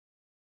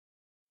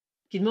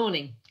Good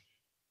morning.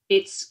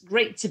 It's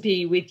great to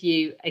be with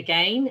you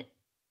again.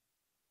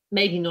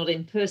 Maybe not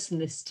in person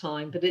this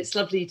time, but it's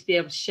lovely to be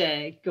able to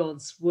share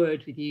God's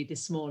word with you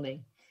this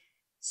morning.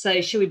 So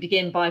shall we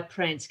begin by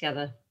praying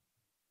together?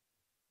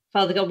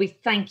 Father God, we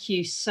thank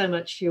you so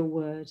much for your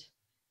word.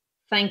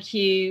 Thank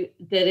you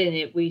that in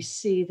it we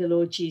see the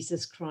Lord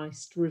Jesus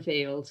Christ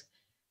revealed.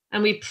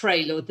 And we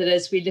pray, Lord, that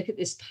as we look at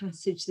this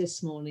passage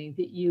this morning,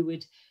 that you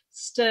would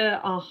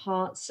stir our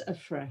hearts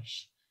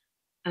afresh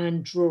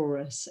and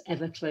draw us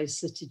ever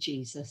closer to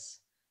Jesus.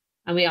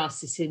 And we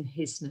ask this in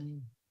his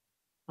name.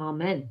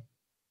 Amen.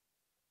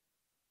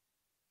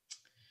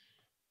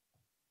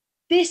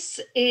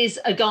 This is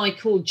a guy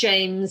called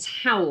James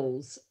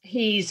Howells.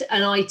 He's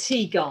an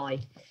IT guy,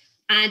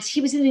 and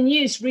he was in the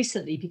news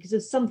recently because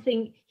of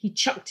something he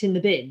chucked in the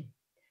bin.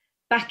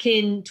 Back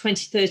in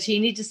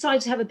 2013, he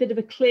decided to have a bit of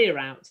a clear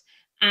out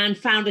and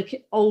found an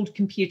old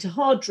computer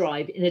hard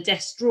drive in a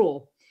desk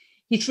drawer.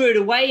 He threw it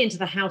away into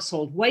the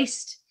household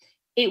waste.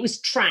 It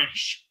was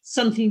trash,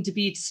 something to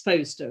be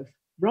disposed of,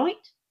 right?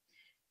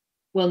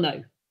 Well,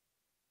 no.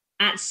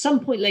 At some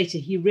point later,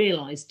 he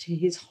realised to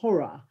his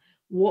horror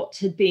what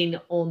had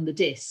been on the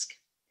disk.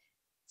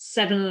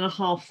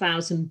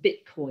 7,500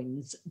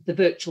 bitcoins, the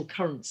virtual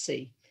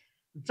currency,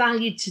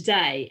 valued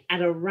today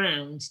at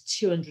around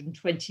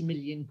 220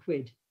 million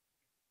quid.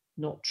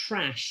 Not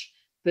trash,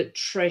 but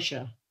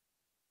treasure,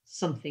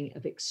 something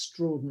of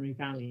extraordinary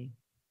value.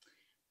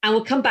 And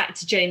we'll come back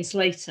to James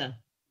later.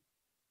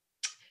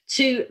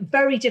 Two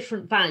very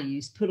different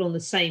values put on the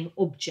same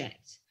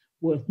object.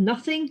 Worth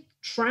nothing,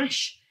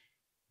 trash,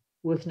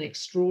 worth an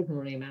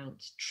extraordinary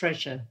amount,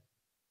 treasure.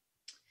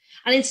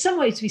 And in some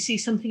ways, we see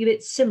something a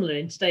bit similar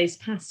in today's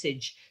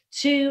passage.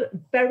 Two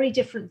very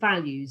different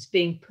values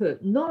being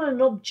put, not on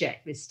an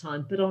object this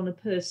time, but on a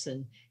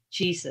person,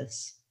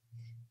 Jesus.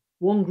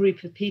 One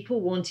group of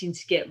people wanting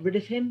to get rid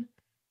of him,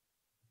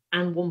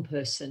 and one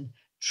person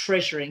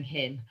treasuring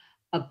him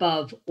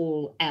above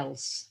all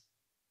else.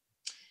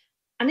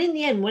 And in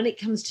the end, when it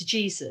comes to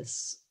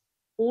Jesus,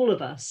 all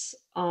of us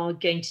are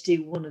going to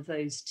do one of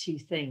those two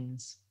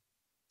things.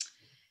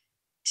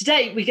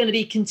 Today, we're going to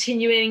be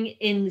continuing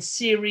in the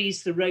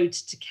series, The Road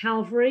to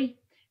Calvary,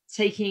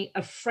 taking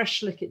a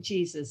fresh look at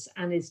Jesus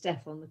and his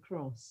death on the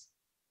cross.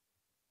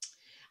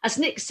 As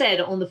Nick said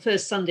on the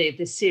first Sunday of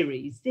this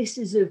series, this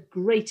is of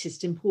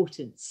greatest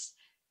importance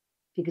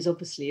because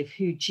obviously of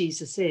who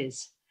Jesus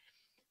is.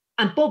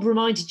 And Bob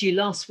reminded you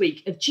last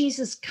week of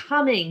Jesus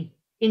coming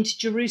into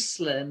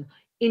Jerusalem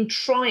in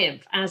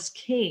triumph as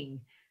king,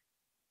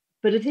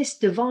 but of this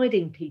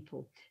dividing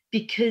people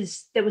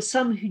because there were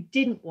some who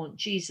didn't want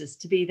Jesus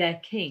to be their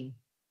king.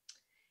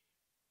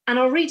 And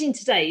our reading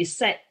today is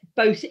set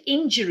both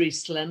in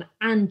Jerusalem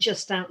and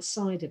just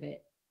outside of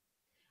it.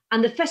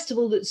 And the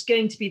festival that's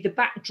going to be the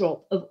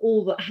backdrop of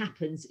all that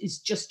happens is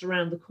just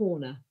around the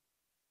corner.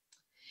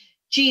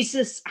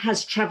 Jesus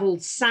has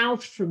travelled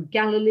south from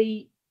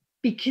Galilee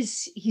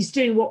because he's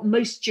doing what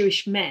most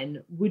Jewish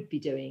men would be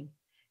doing,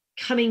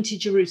 coming to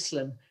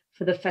Jerusalem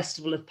for the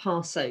festival of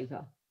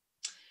Passover.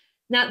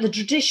 Now, the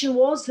tradition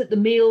was that the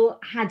meal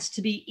had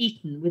to be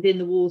eaten within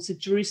the walls of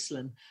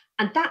Jerusalem,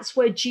 and that's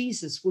where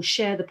Jesus will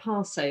share the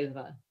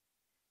Passover.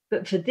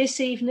 But for this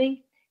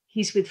evening,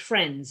 he's with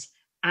friends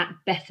at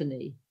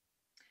Bethany.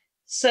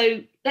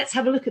 So let's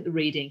have a look at the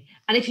reading.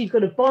 And if you've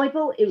got a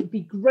Bible, it would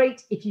be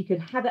great if you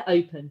could have it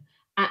open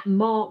at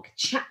Mark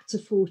chapter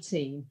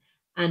 14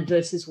 and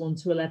verses 1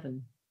 to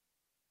 11.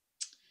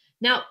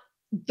 Now,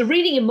 the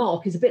reading in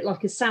Mark is a bit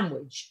like a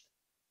sandwich.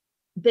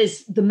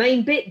 There's the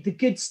main bit, the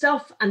good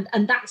stuff, and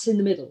that's in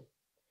the middle.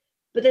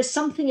 But there's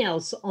something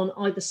else on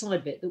either side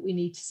of it that we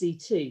need to see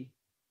too.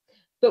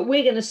 But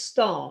we're going to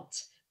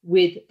start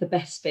with the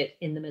best bit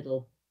in the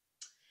middle.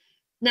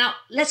 Now,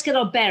 let's get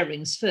our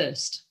bearings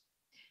first.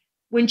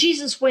 When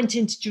Jesus went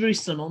into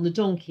Jerusalem on the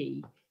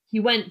donkey, he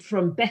went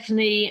from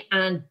Bethany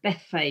and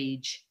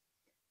Bethphage.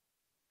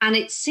 And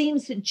it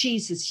seems that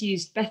Jesus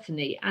used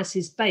Bethany as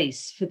his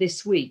base for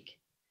this week,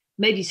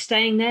 maybe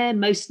staying there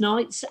most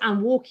nights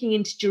and walking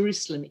into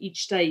Jerusalem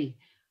each day,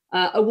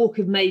 a walk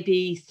of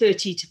maybe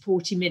 30 to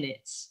 40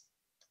 minutes.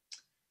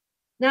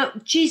 Now,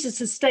 Jesus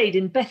has stayed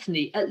in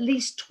Bethany at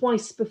least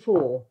twice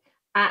before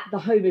at the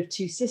home of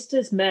two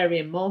sisters, Mary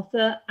and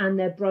Martha, and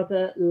their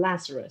brother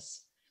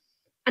Lazarus.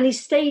 And he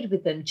stayed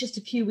with them just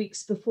a few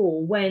weeks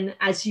before when,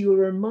 as you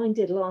were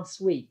reminded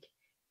last week,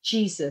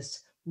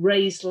 Jesus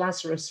raised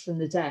Lazarus from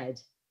the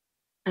dead.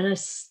 An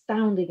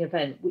astounding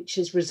event which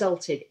has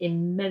resulted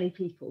in many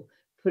people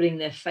putting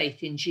their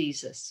faith in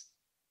Jesus.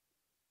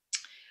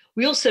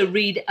 We also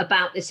read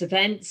about this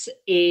event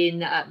in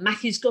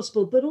Matthew's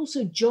Gospel, but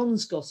also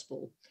John's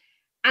Gospel.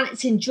 And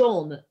it's in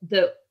John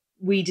that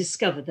we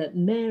discover that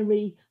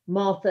Mary,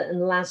 Martha, and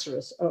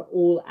Lazarus are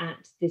all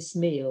at this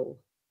meal.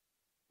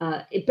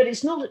 But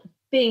it's not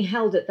being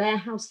held at their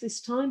house this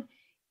time.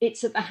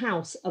 It's at the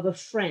house of a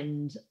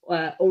friend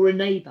or a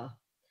neighbour,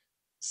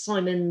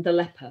 Simon the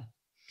leper.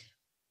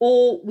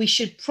 Or we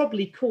should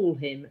probably call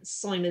him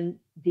Simon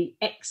the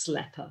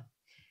ex-leper,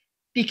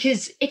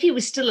 because if he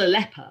was still a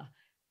leper,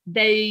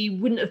 they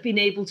wouldn't have been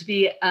able to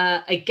be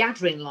a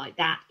gathering like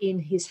that in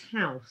his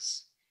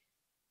house.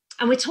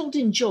 And we're told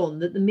in John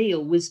that the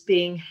meal was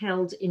being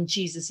held in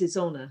Jesus's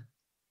honour.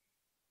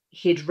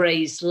 He'd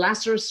raised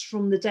Lazarus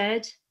from the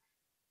dead,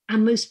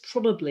 and most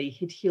probably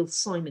he'd healed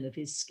Simon of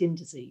his skin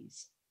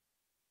disease.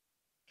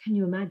 Can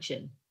you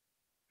imagine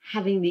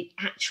having the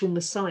actual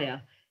Messiah,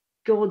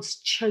 God's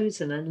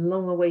chosen and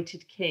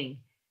long-awaited King,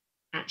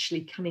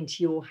 actually coming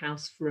to your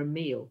house for a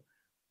meal?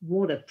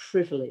 What a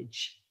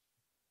privilege.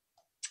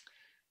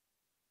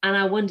 And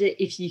I wonder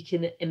if you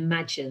can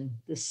imagine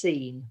the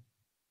scene.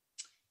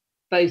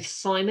 Both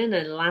Simon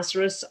and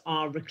Lazarus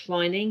are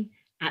reclining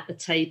at the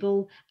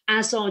table,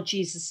 as are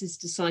Jesus's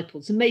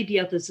disciples, and maybe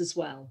others as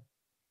well.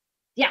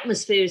 The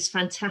atmosphere is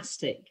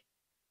fantastic.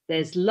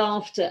 There's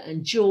laughter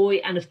and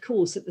joy, and of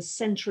course, at the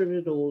centre of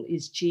it all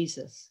is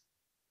Jesus.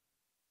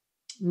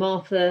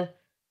 Martha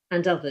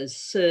and others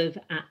serve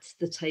at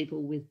the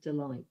table with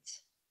delight.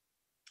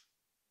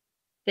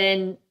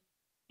 Then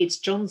it's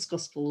John's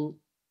Gospel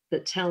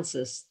that tells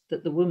us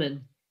that the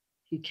woman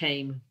who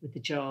came with the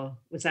jar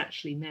was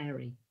actually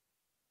Mary.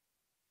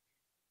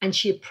 And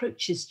she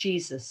approaches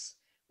Jesus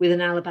with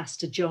an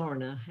alabaster jar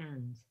in her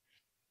hand.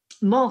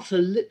 Martha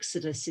looks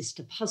at her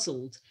sister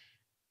puzzled.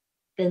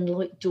 Then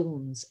light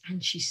dawns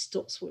and she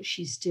stops what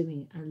she's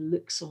doing and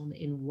looks on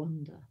in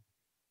wonder.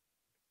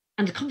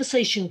 And the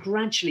conversation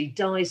gradually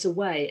dies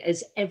away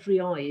as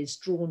every eye is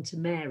drawn to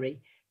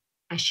Mary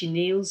as she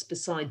kneels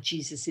beside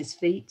Jesus's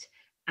feet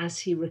as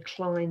he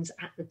reclines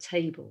at the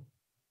table.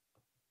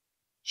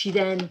 She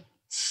then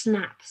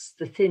snaps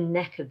the thin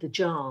neck of the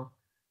jar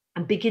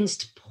and begins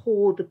to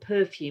pour the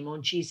perfume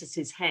on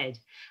Jesus's head,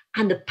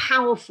 and the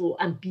powerful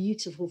and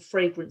beautiful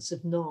fragrance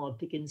of nard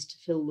begins to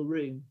fill the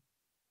room.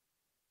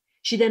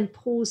 She then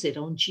pours it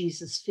on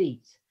Jesus'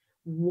 feet,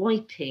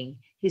 wiping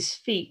his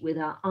feet with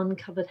her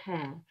uncovered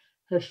hair,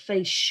 her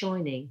face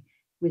shining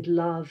with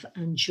love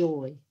and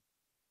joy.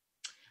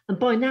 And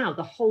by now,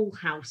 the whole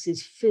house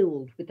is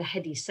filled with the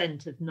heady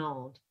scent of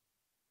nard.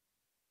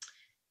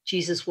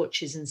 Jesus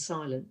watches in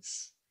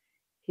silence,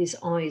 his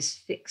eyes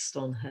fixed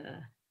on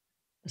her,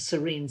 a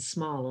serene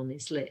smile on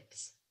his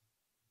lips.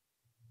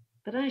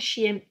 But as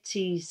she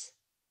empties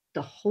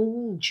the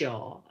whole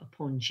jar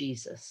upon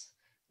Jesus,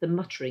 the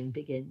muttering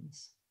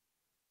begins.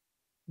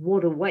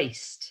 "What a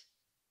waste,"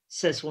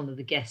 says one of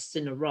the guests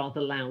in a rather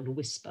loud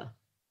whisper.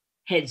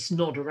 Heads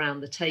nod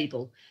around the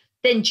table.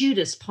 Then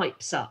Judas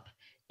pipes up.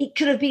 "It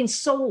could have been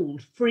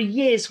sold for a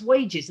year's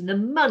wages and the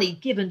money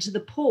given to the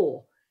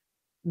poor."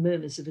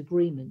 Murmurs of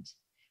agreement.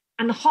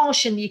 And the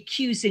harsh and the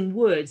accusing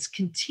words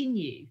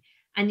continue,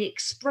 and the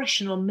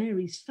expression on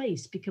Mary's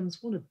face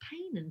becomes one of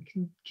pain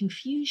and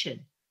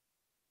confusion.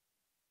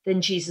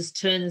 Then Jesus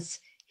turns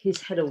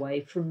his head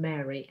away from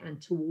Mary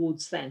and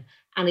towards them,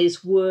 and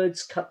his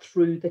words cut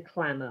through the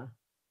clamour.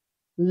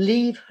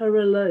 "Leave her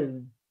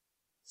alone,"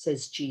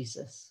 says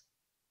Jesus.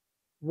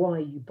 "Why are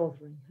you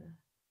bothering her?"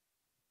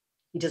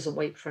 He doesn't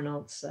wait for an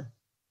answer.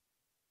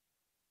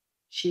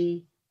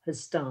 "She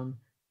has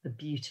done a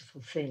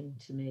beautiful thing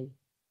to me."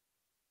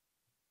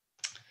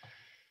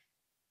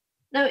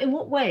 Now, in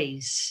what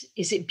ways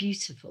is it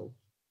beautiful?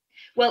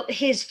 Well,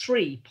 here's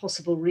 3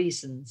 possible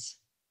reasons.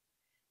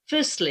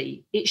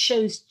 Firstly, it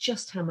shows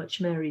just how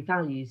much Mary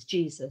values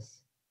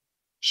Jesus.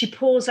 She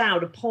pours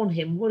out upon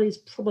him what is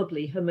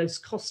probably her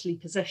most costly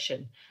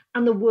possession,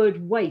 and the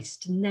word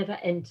waste never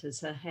enters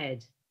her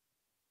head.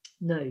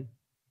 No,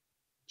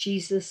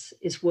 Jesus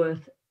is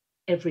worth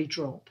every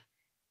drop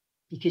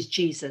because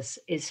Jesus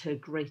is her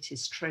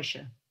greatest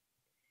treasure.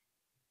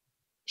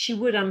 She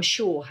would, I'm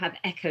sure, have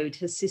echoed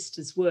her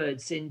sister's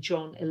words in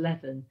John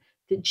 11,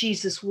 that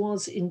Jesus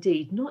was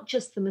indeed not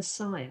just the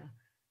Messiah,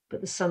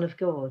 but the Son of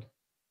God.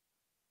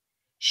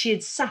 She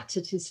had sat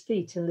at his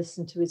feet and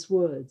listened to his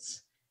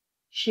words.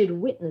 She had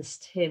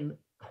witnessed him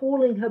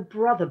calling her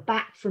brother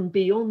back from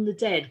beyond the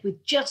dead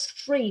with just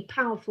 3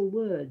 powerful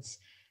words.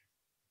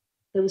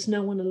 There was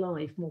no one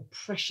alive more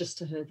precious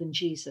to her than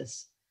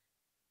Jesus.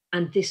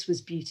 And this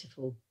was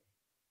beautiful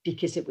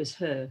because it was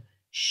her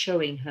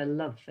showing her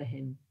love for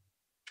him.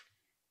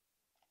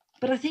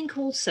 But I think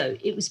also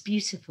it was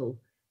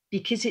beautiful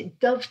because it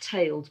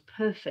dovetailed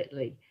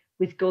perfectly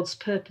with God's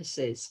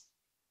purposes.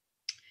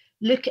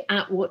 Look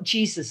at what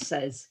Jesus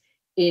says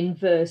in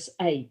verse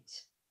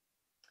 8.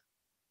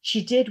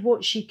 "She did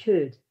what she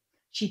could.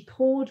 She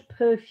poured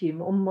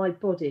perfume on my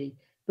body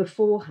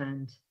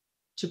beforehand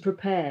to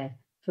prepare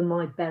for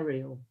my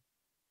burial."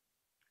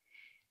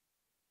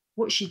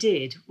 What she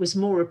did was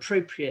more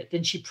appropriate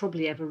than she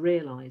probably ever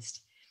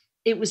realised.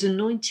 It was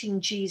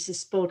anointing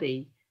Jesus'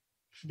 body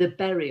for the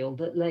burial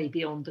that lay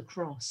beyond the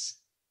cross.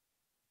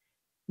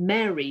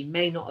 Mary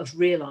may not have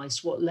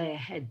realised what lay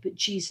ahead, but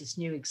Jesus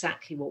knew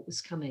exactly what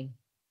was coming.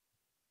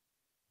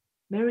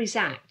 Mary's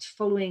act,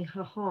 following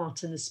her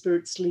heart and the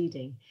Spirit's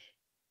leading,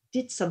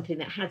 did something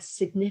that had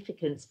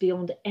significance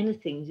beyond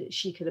anything that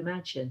she could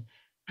imagine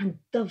and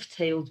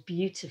dovetailed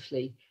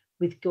beautifully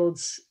with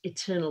God's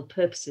eternal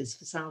purposes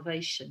for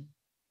salvation.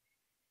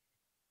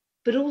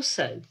 But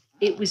also,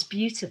 it was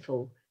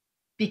beautiful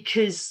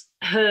because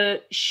her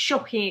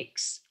shocking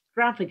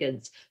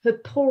extravagance, her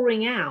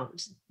pouring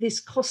out this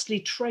costly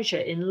treasure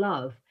in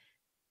love,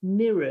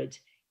 mirrored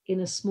in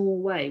a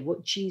small way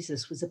what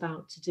Jesus was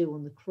about to do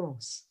on the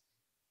cross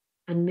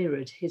and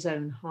mirrored his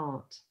own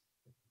heart.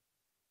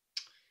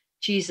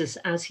 Jesus,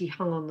 as he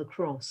hung on the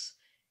cross,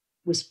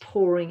 was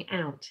pouring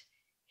out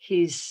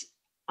his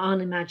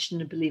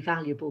unimaginably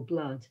valuable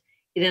blood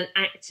in an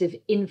act of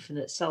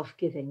infinite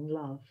self-giving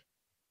love.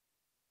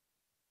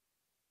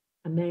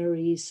 And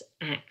Mary's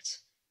act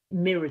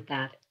mirrored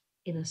that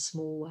in a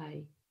small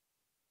way.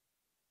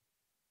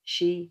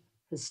 She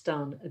has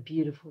done a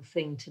beautiful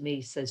thing to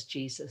me, says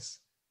Jesus,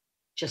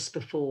 just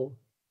before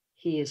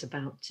he is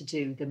about to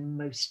do the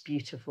most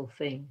beautiful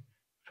thing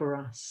for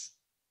us.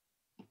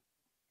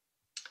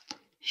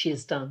 She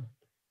has done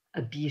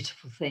a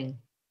beautiful thing.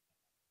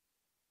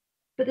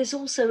 But there's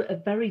also a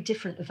very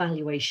different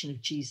evaluation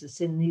of Jesus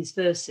in these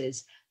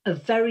verses, a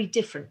very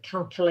different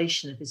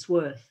calculation of his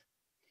worth.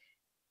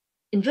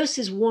 In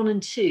verses 1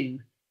 and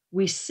 2,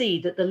 we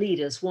see that the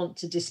leaders want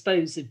to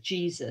dispose of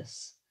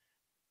Jesus.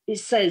 It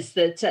says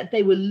that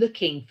they were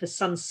looking for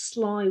some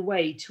sly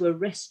way to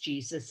arrest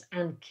Jesus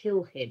and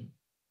kill him.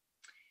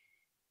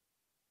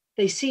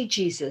 They see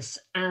Jesus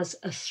as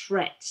a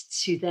threat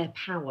to their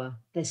power,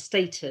 their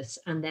status,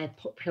 and their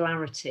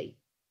popularity.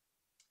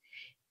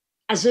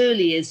 As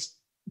early as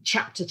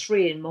chapter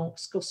 3 in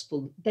Mark's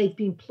Gospel, they've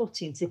been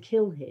plotting to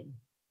kill him.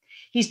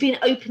 He's been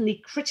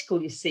openly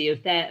critical, you see,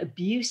 of their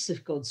abuse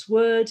of God's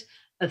word,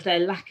 of their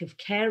lack of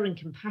care and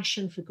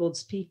compassion for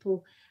God's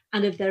people,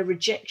 and of their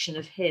rejection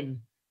of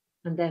him,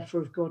 and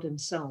therefore of God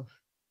himself.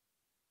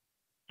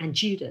 And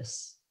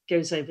Judas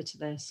goes over to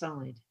their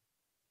side.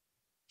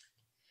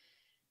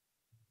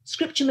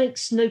 Scripture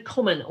makes no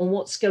comment on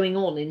what's going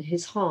on in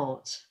his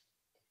heart,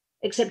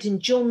 except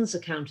in John's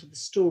account of the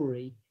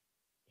story.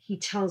 He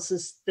tells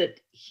us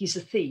that he's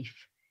a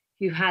thief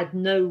who had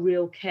no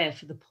real care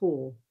for the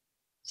poor,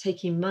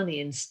 taking money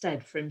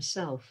instead for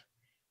himself.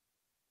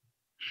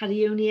 Had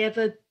he only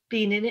ever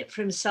been in it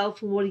for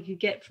himself and what he could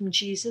get from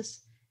Jesus?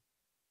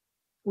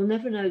 We'll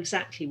never know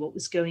exactly what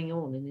was going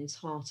on in his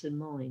heart and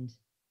mind.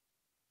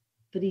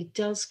 But he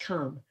does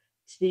come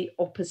to the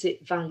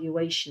opposite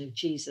valuation of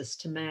Jesus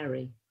to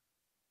Mary.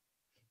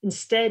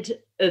 Instead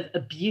of a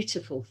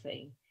beautiful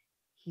thing,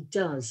 he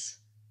does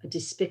a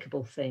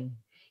despicable thing.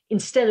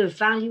 Instead of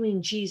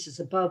valuing Jesus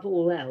above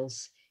all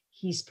else,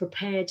 he's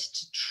prepared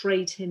to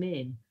trade him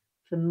in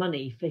for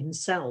money for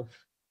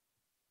himself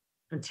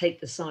and take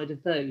the side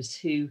of those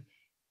who,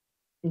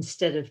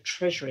 instead of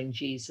treasuring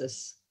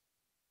Jesus,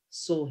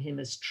 saw him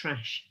as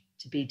trash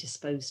to be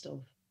disposed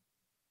of.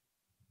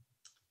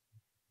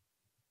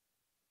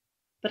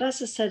 But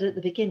as I said at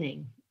the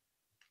beginning,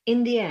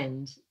 in the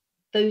end,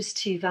 those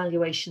two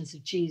valuations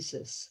of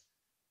Jesus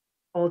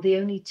are the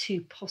only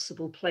two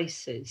possible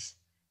places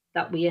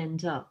that we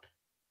end up.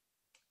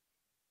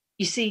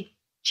 You see,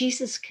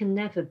 Jesus can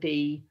never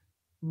be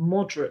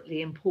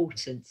moderately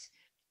important,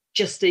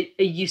 just a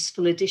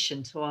useful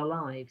addition to our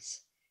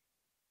lives.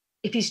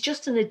 If he's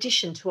just an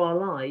addition to our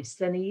lives,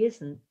 then he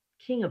isn't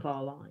king of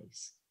our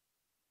lives.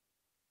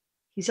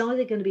 He's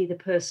either going to be the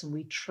person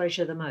we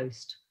treasure the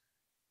most,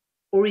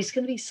 or he's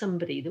going to be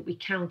somebody that we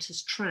count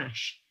as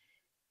trash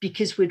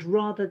because we'd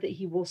rather that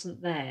he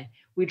wasn't there.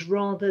 We'd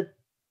rather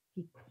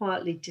he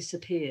quietly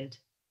disappeared.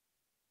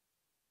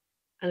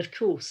 And of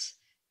course,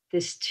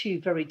 there's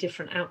two very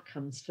different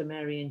outcomes for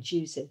Mary and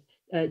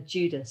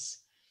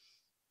Judas.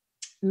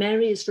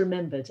 Mary is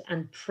remembered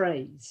and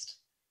praised.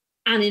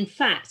 And in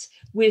fact,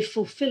 we're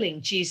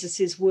fulfilling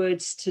Jesus's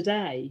words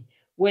today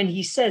when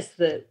he says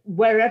that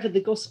wherever the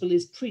gospel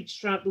is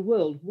preached throughout the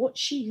world, what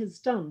she has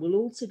done will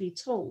also be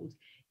told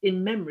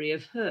in memory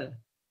of her.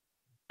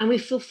 And we're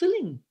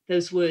fulfilling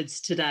those words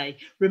today,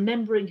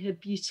 remembering her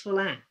beautiful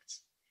act.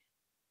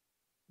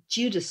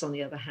 Judas, on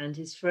the other hand,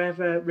 is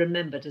forever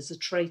remembered as a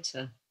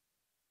traitor.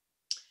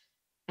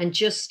 And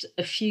just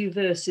a few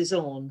verses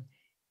on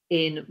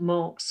in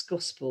Mark's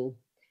Gospel,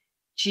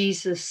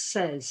 Jesus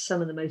says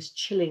some of the most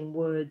chilling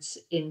words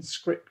in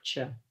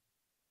Scripture.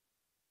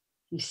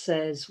 He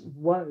says,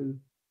 "Woe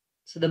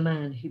to the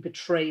man who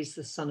betrays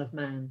the Son of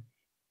Man.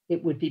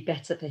 It would be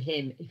better for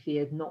him if he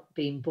had not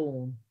been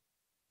born."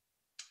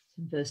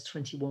 In verse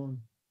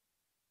 21.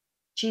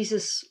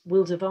 Jesus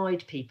will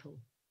divide people.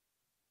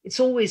 It's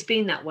always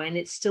been that way, and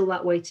it's still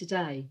that way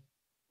today.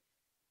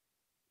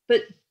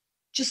 But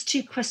just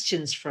two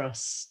questions for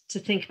us to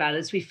think about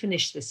as we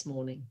finish this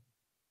morning.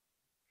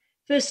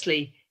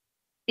 Firstly,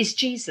 is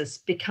Jesus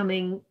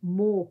becoming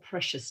more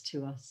precious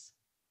to us?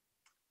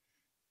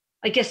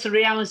 I guess the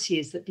reality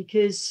is that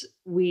because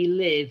we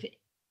live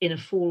in a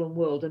fallen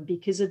world and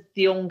because of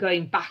the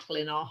ongoing battle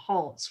in our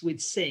hearts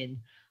with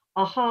sin,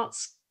 our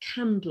hearts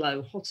can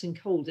blow hot and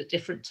cold at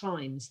different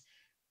times,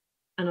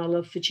 and our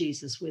love for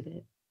Jesus with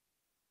it.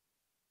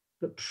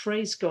 But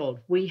praise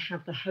God, we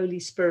have the Holy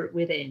Spirit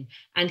within,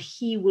 and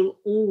he will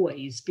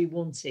always be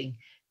wanting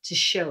to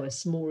show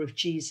us more of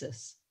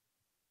Jesus.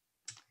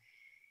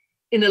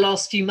 In the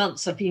last few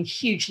months, I've been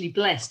hugely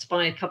blessed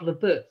by a couple of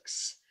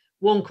books.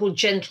 One called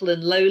Gentle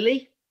and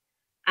Lowly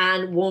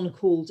and one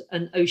called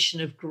An Ocean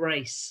of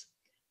Grace,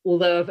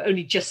 although I've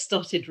only just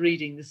started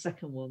reading the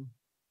second one.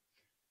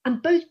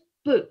 And both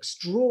books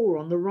draw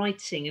on the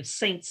writing of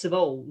saints of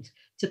old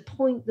to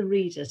point the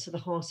reader to the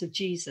heart of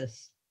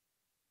Jesus.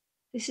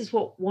 This is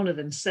what one of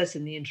them says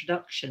in the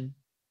introduction.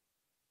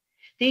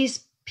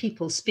 These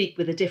people speak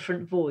with a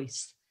different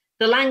voice.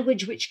 The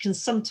language, which can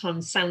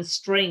sometimes sound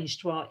strange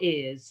to our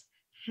ears,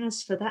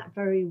 has for that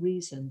very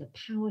reason the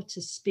power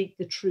to speak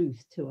the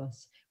truth to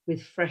us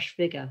with fresh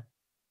vigour.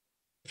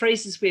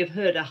 Phrases we have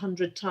heard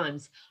 100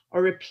 times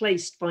are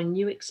replaced by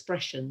new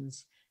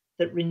expressions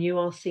that renew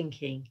our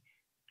thinking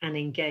and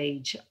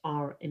engage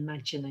our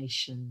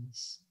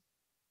imaginations.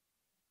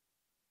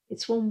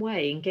 It's one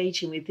way,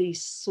 engaging with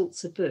these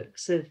sorts of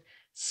books, of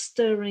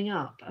stirring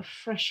up a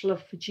fresh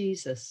love for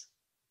Jesus.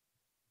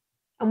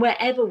 And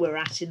wherever we're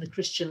at in the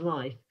Christian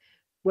life,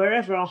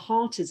 wherever our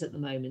heart is at the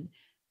moment,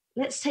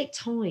 let's take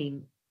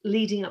time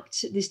leading up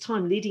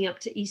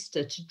to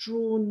Easter to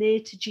draw near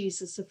to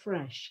Jesus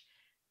afresh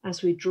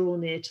as we draw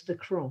near to the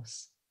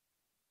cross.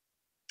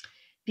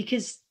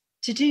 Because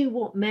to do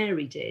what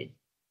Mary did,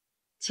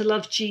 to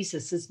love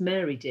Jesus as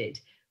Mary did,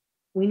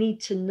 we need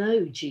to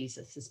know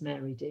Jesus as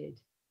Mary did.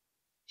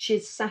 She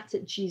had sat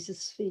at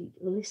Jesus' feet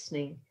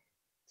listening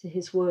to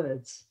his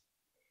words.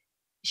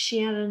 She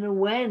had an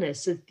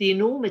awareness of the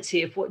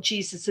enormity of what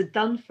Jesus had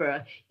done for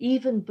her,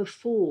 even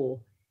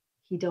before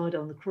he died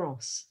on the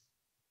cross.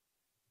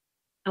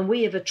 And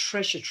we have a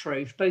treasure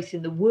trove, both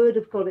in the word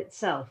of God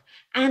itself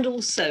and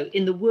also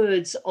in the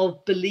words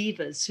of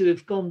believers who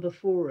have gone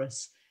before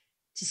us,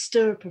 to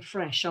stir up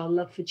afresh our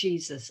love for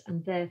Jesus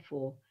and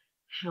therefore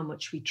how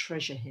much we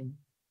treasure him.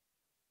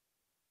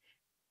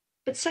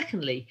 But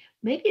secondly,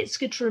 maybe it's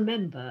good to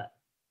remember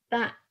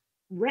that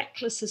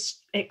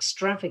reckless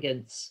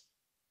extravagance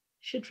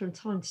should from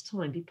time to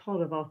time be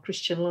part of our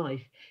Christian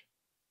life,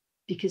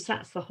 because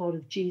that's the heart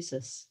of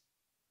Jesus.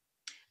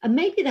 And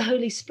maybe the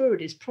Holy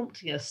Spirit is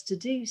prompting us to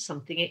do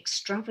something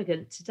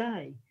extravagant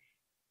today.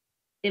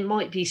 It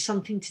might be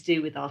something to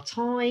do with our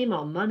time,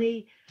 our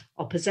money,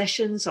 our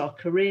possessions, our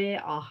career,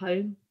 our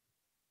home.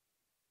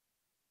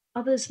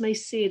 Others may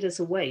see it as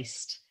a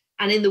waste.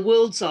 And in the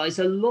world's eyes,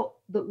 a lot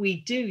that we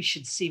do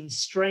should seem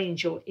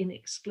strange or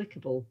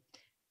inexplicable.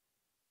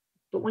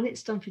 But when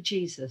it's done for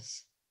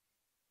Jesus,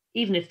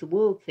 even if the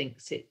world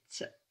thinks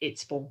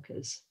it's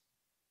bonkers,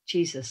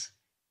 Jesus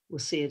will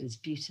see it as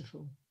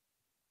beautiful.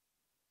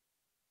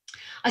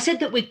 I said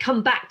that we'd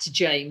come back to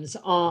James,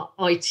 our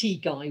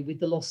IT guy with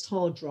the lost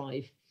hard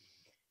drive.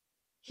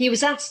 He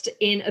was asked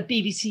in a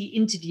BBC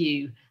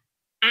interview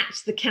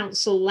at the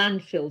council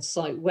landfill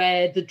site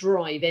where the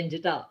drive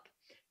ended up,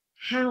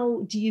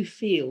 "How do you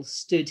feel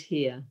stood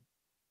here?"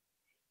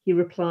 He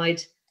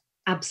replied,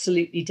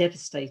 "Absolutely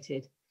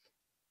devastated.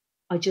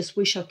 I just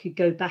wish I could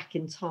go back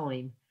in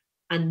time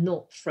and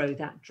not throw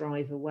that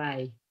drive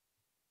away."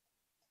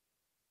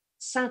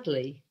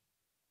 Sadly,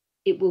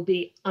 it will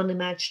be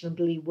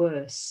unimaginably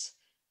worse,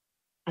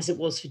 as it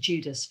was for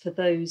Judas, for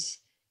those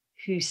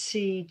who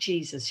see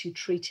Jesus, who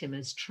treat him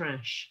as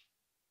trash.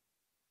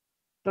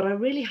 But I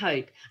really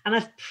hope, and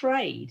I've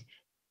prayed,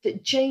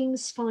 that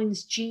James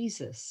finds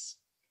Jesus.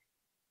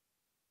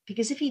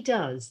 Because if he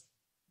does,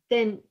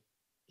 then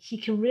he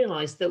can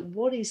realise that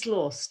what is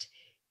lost,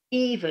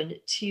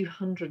 even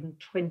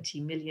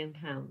 £220 million,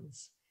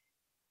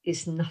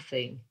 is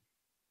nothing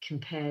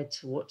compared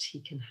to what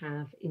he can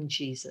have in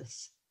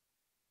Jesus.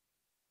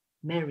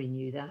 Mary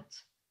knew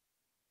that,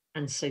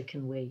 and so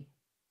can we.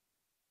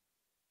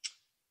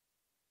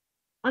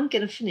 I'm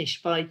going to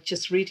finish by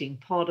just reading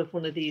part of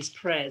one of these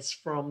prayers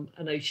from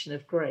An Ocean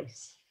of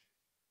Grace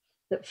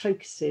that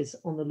focuses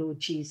on the Lord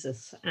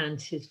Jesus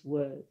and his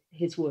worth.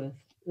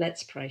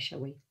 Let's pray, shall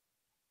we?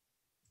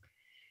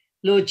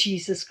 Lord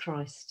Jesus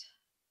Christ,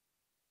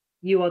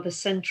 you are the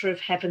centre of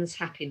heaven's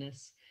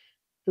happiness,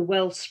 the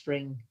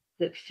wellspring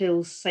that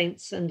fills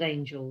saints and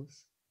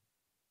angels.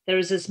 There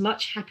is as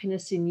much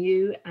happiness in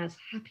you as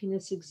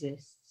happiness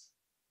exists.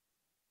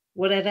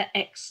 Whatever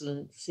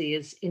excellency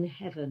is in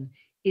heaven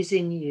is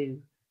in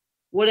you.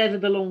 Whatever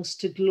belongs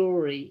to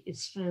glory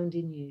is found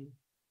in you.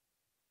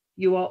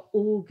 You are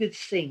all good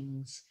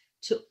things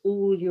to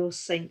all your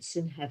saints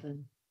in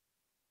heaven.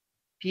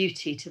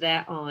 Beauty to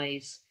their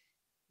eyes,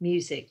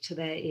 music to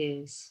their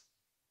ears,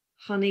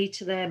 honey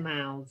to their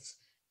mouths,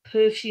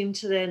 perfume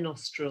to their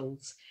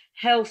nostrils,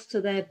 health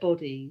to their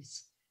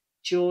bodies,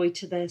 joy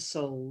to their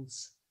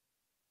souls,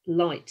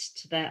 light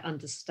to their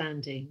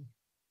understanding,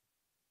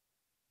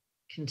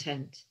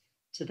 content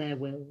to their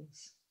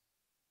wills.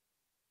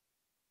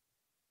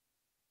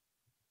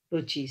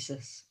 Lord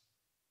Jesus,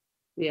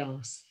 we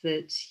ask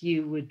that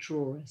you would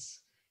draw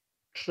us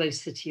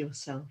closer to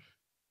yourself,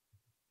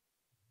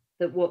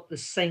 that what the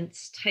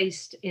saints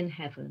taste in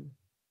heaven,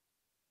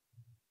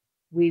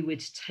 we would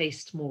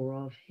taste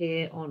more of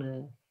here on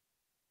earth,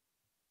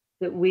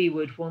 that we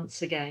would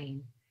once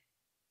again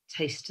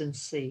taste and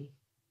see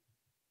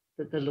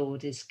that the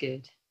Lord is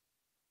good.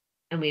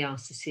 And we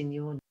ask this in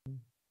your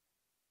name.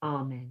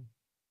 Amen.